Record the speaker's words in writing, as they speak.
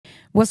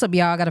What's up,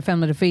 y'all? I got a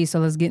family to feed, so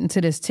let's get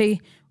into this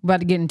tea. We're about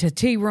to get into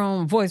tea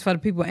room, voice for the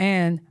people,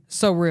 and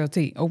so real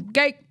tea.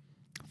 Okay.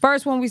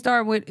 First one we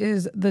start with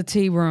is the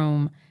tea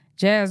room.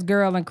 Jazz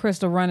Girl and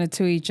Crystal run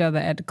into each other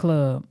at the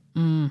club.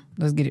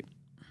 Let's get it.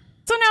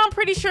 So now I'm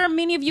pretty sure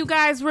many of you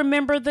guys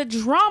remember the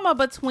drama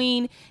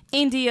between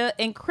India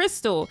and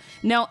Crystal.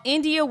 Now,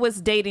 India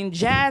was dating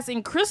Jazz,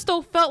 and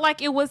Crystal felt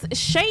like it was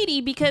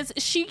shady because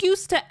she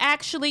used to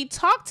actually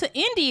talk to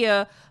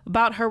India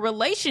about her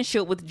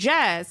relationship with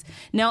Jazz.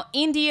 Now,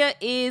 India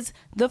is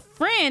the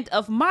friend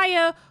of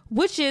Maya,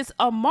 which is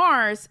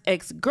Amar's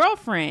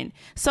ex-girlfriend.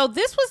 So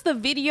this was the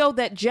video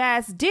that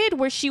Jazz did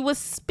where she was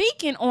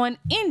speaking on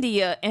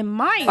India and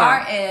Maya. As far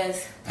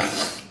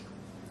as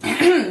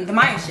the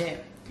Maya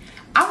shit,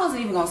 I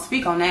wasn't even gonna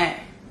speak on that.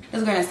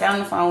 This girl done sat on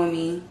the phone with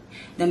me,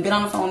 then been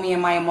on the phone with me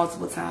and Maya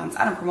multiple times.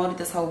 I done promoted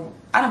this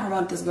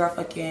girl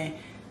fucking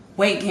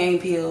weight gain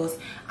pills.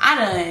 I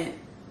done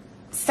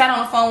sat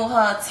on the phone with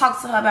her,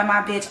 talked to her about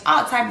my bitch,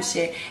 all type of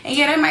shit. And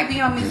yeah, that might be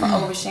on me for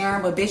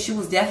oversharing, but bitch, you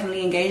was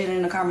definitely engaging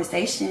in the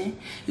conversation.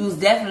 You was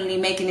definitely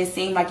making it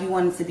seem like you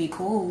wanted to be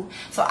cool.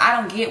 So I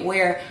don't get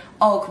where,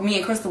 oh, me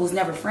and Crystal was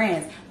never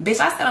friends. Bitch,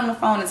 I sat on the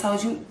phone and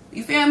told you,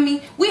 you feel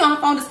me? We on the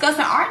phone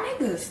discussing our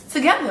niggas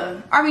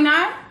together. Are we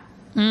not?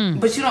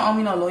 But you don't owe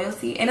me no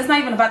loyalty. And it's not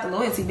even about the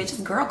loyalty, bitch.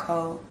 It's girl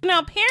code. Now,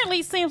 apparently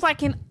it seems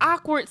like an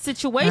awkward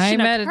situation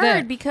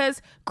occurred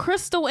because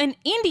Crystal and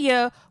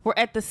India were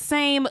at the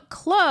same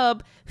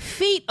club,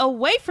 feet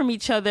away from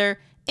each other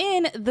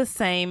in the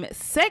same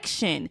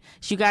section.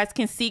 So you guys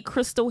can see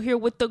Crystal here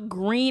with the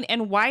green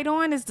and white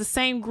on. Is the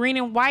same green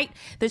and white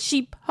that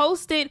she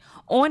posted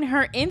on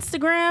her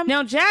Instagram.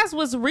 Now, Jazz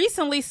was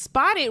recently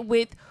spotted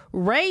with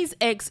Ray's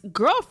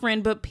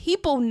ex-girlfriend, but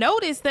people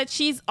noticed that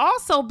she's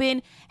also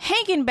been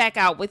hanging back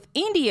out with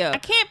India. I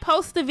can't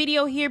post the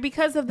video here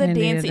because of the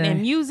dancing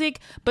and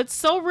music, but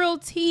So Real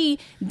Tea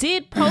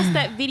did post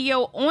that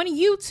video on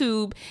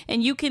YouTube,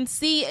 and you can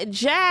see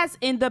Jazz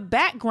in the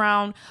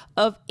background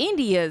of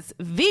India's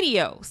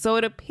video. So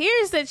it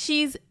appears that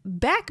she's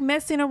back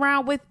messing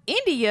around with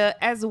India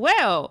as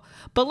well.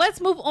 But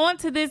let's move on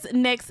to this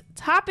next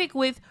topic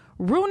with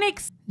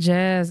Runik.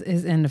 Jazz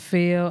is in the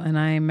field, and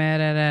I ain't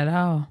mad at it at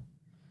all.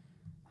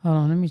 Hold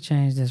on, let me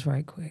change this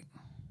right quick.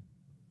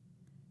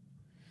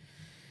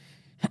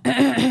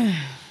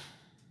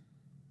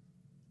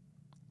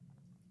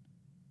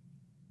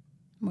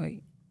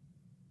 Wait.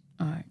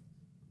 All right.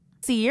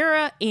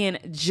 Sierra and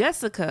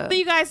Jessika. So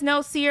you guys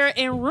know Sierra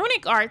and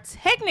Runik are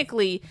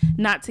technically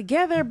not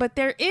together, but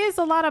there is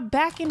a lot of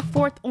back and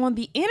forth on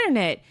the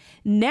internet.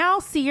 Now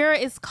Sierra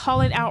is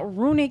calling out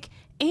Runik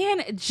and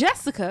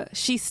Jessika.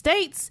 She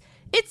states,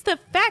 it's the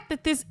fact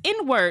that this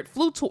N-word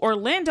flew to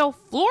Orlando,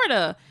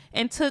 Florida,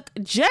 and took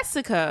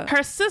Jessika,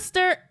 her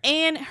sister,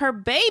 and her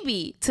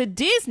baby to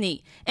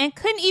Disney, and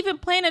couldn't even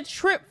plan a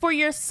trip for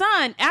your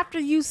son after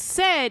you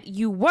said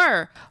you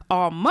were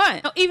all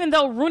month. Now, even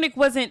though Runik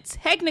wasn't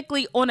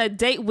technically on a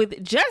date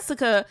with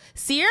Jessika,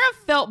 Sierra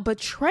felt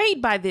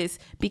betrayed by this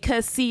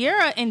because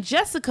Sierra and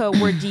Jessika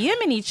were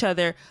DMing each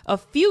other a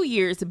few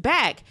years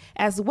back,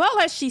 as well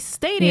as she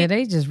stated. Yeah,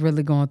 they just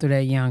really going through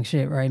that young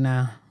shit right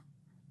now.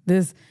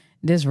 This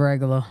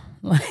regular.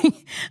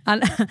 Like,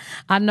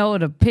 I know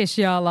it'll piss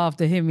y'all off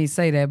to hear me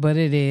say that, but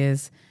it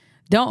is.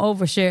 Don't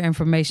overshare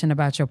information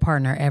about your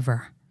partner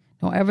ever.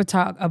 Don't ever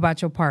talk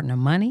about your partner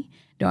money.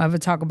 Don't ever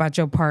talk about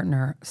your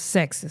partner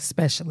sex,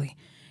 especially.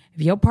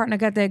 If your partner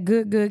got that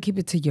good, keep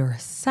it to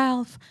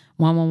yourself.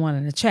 111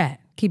 in the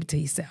chat. Keep it to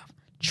yourself.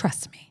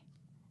 Trust me.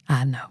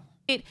 I know.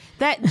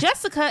 That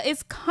Jessika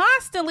is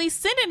constantly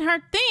sending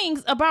her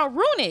things about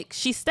Runik.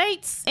 She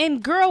states,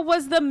 and girl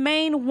was the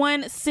main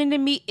one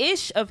sending me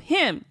ish of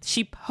him.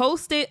 She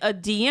posted a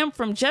DM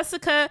from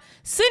Jessika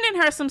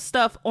sending her some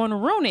stuff on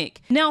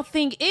Runik. Now,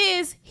 thing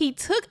is, he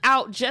took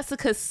out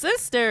Jessica's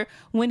sister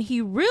when he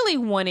really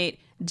wanted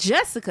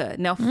Jessika.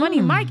 Now,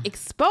 Funny Mike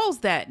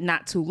exposed that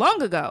not too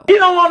long ago. He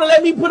don't want to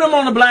let me put him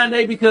on a blind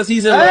date because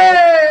he's in love.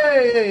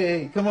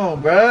 Hey, come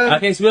on, bro. I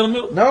can't spill the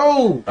milk? No.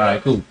 All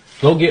right, cool.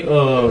 Go get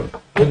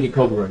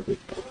Kobe right quick.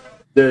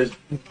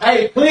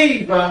 Hey,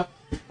 please, bro.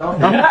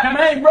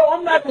 Man, bro,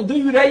 I'm not gonna do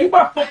you that. You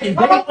my fucking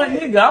day one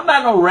nigga. I'm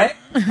not no rat.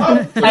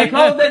 Hey,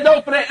 close that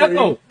door for that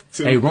echo.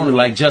 Hey, Runik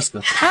like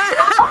Jessica.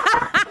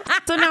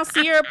 So now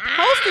Sierra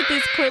posted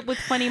this clip with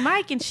Funny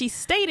Mike, and she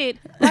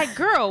stated, like,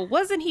 girl,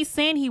 wasn't he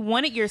saying he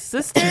wanted your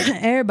sister?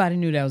 Everybody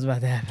knew that was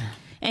about to happen.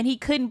 And he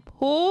couldn't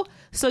pull,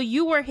 so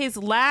you were his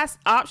last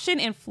option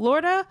in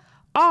Florida?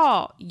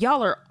 Oh,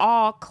 y'all are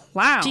all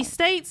clowns. She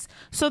states,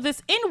 so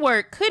this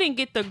N-word couldn't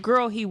get the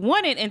girl he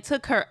wanted and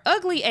took her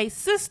ugly ass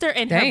sister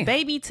and her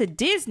baby to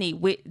Disney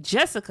with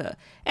Jessika.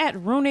 At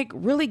Runik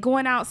really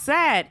going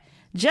outside.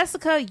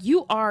 Jessika,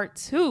 you are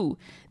too.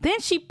 Then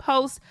she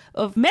posts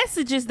of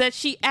messages that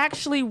she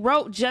actually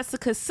wrote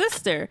Jessica's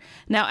sister.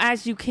 Now,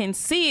 as you can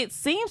see, it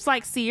seems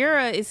like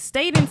Sierra is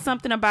stating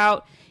something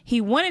about he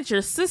wanted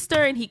your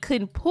sister and he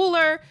couldn't pull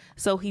her,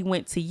 so he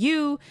went to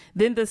you.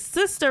 Then the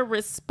sister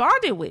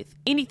responded with,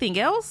 anything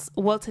else?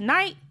 Well,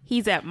 tonight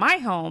he's at my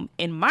home,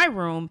 in my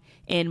room,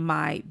 in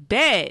my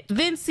bed.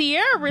 Then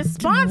Sierra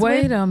responds with,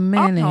 wait a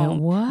minute, home.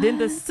 what? Then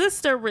the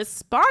sister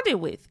responded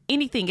with,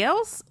 anything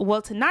else?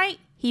 Well, tonight,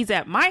 he's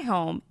at my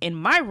home, in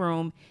my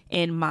room,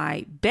 in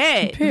my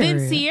bed. Period.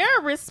 Then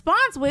Sierra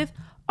responds with,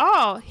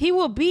 oh, he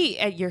will be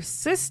at your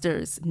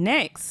sister's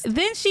next.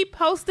 Then she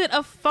posted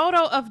a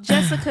photo of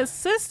Jessica's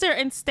sister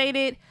and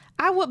stated,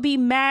 I would be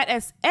mad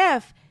as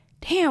F.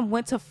 Damn,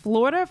 went to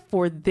Florida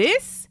for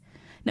this?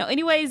 Now,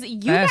 anyways, you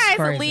That's guys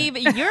crazy.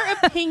 leave your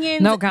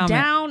opinions No comment.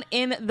 down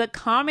in the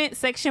comment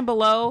section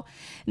below.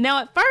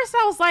 Now, at first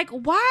I was like,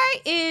 why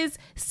is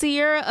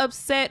Sierra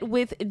upset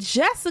with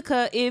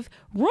Jessika if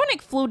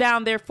Runik flew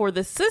down there for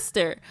the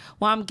sister?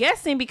 Well, I'm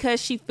guessing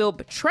because she felt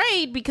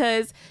betrayed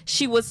because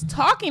she was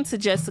talking to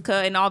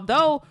Jessika, and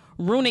although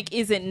Runik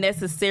isn't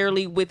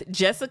necessarily with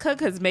Jessika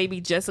because maybe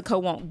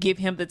Jessika won't give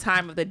him the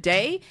time of the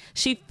day,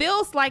 she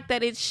feels like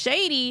that it's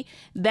shady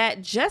that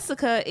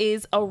Jessika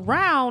is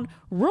around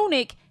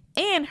Runik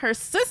and her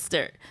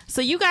sister. So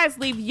you guys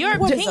leave your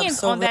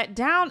opinions on that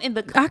down in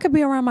the I could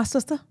be around my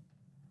sister.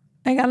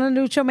 Ain't got nothing to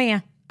do with your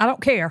man. I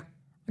don't care.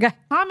 Okay.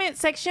 comment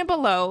section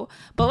below.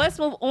 But let's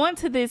move on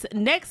to this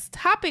next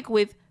topic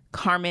with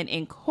Carmen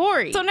and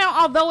Corey. So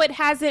now, although it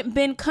hasn't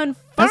been That's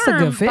a good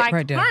confirmed fit by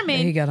right there. There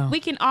you Carmen, go.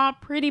 we can all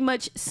pretty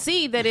much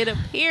see that it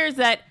appears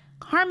that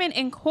Carmen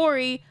and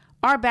Corey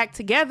are back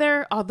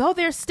together, although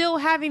they're still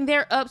having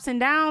their ups and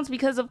downs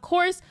because, of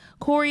course,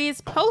 Corey is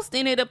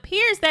posting. It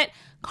appears that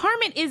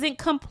Carmen isn't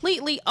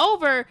completely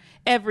over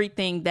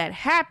everything that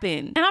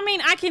happened. And I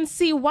mean, I can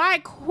see why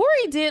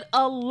Corey did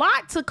a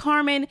lot to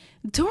Carmen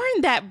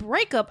during that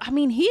breakup. I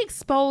mean, he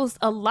exposed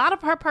a lot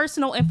of her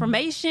personal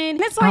information.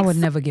 And it's like, I would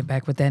never get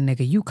back with that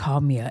nigga. You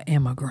called me an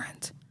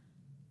immigrant.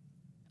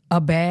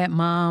 A bad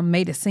mom,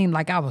 made it seem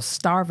like I was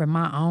starving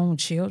my own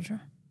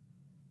children.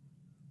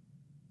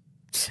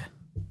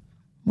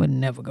 Would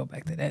never go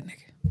back to that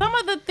nigga. some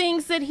of the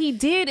things that he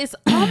did is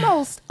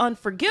almost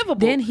unforgivable.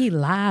 Then he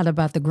lied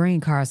about the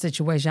green card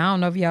situation. I don't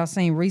know if y'all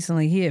seen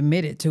recently, he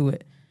admitted to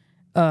it.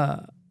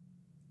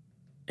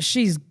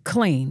 She's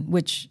clean,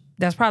 which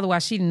that's probably why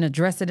she didn't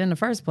address it in the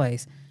first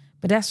place.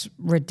 But that's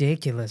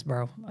ridiculous,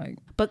 bro. Like,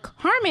 But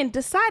Carmen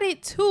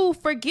decided to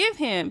forgive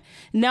him.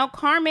 Now,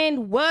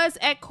 Carmen was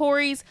at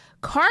Corey's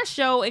car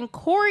show and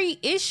Corey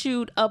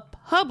issued a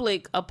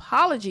public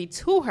apology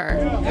to her.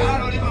 In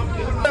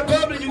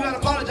public, you gotta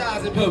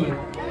apologize in public.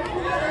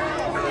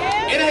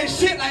 It ain't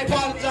shit like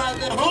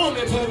apologizing at home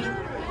in public.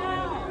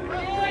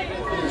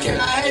 Can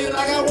I hate you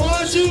like I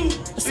want you?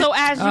 So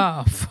as you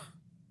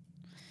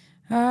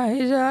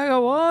I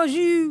want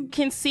you.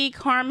 can see,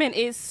 Carmen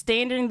is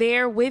standing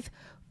there with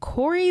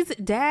Corey's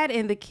dad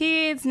and the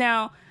kids.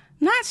 Now,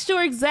 not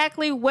sure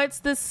exactly what's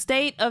the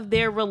state of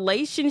their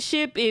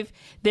relationship, if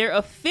they're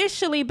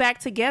officially back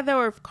together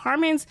or if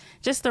Carmen's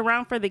just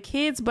around for the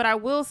kids. But I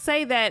will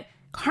say that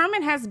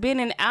Carmen has been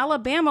in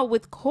Alabama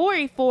with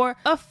Corey for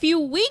a few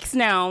weeks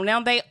now.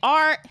 Now, they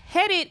are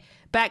headed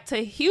back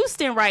to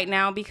Houston right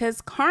now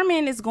because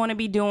Carmen is going to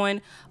be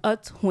doing a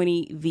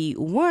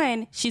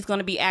 20v1. She's going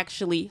to be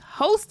actually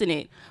hosting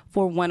it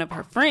for one of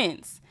her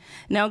friends.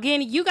 Now,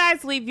 again, you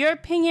guys leave your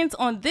opinions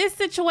on this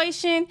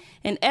situation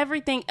and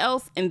everything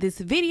else in this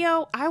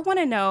video. I want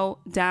to know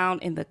down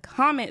in the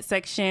comment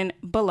section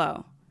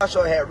below. I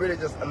sure had really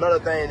just another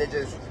thing that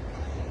just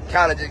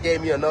kind of just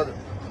gave me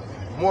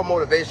more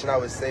motivation, I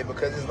would say,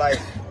 because it's like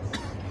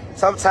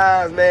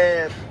sometimes,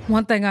 man.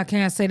 One thing I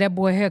can't say, that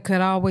boy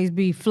haircut always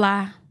be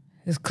fly.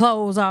 His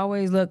clothes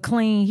always look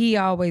clean. He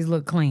always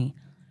look clean.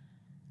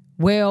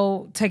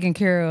 Well taken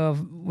care of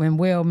and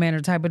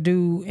well-mannered type of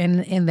dude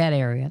in that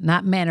area.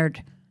 Not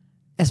mannered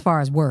as far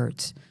as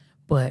words,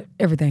 but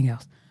everything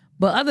else.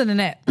 But other than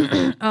that,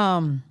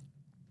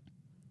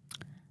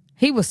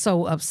 he was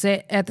so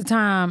upset at the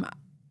time.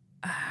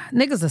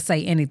 Niggas will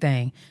say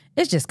anything.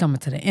 It's just coming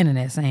to the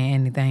internet saying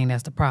anything.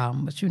 That's the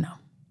problem, but you know.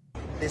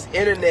 This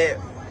internet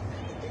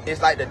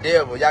is like the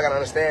devil. Y'all gotta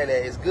understand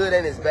that. It's good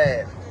and it's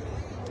bad.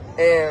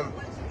 And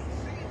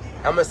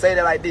I'm gonna say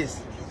that like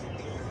this.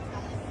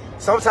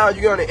 Sometimes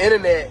you get on the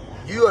internet,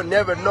 you'll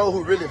never know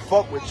who really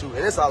fuck with you. And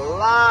there's a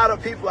lot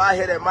of people out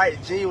here that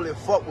might genuinely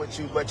fuck with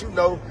you. But you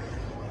know,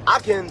 I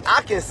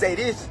can say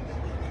this.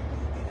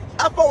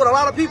 I fuck with a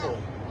lot of people.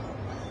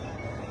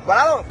 But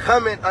I don't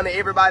comment on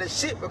everybody's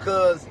shit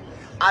because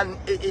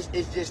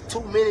it's just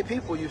too many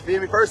people, you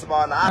feel me? First of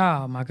all,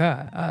 oh my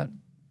God,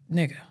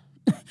 nigga.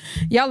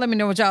 Y'all let me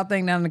know what y'all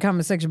think down in the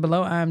comment section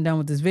below. I'm done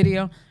with this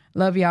video.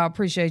 Love y'all,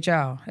 appreciate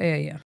y'all. Hell yeah.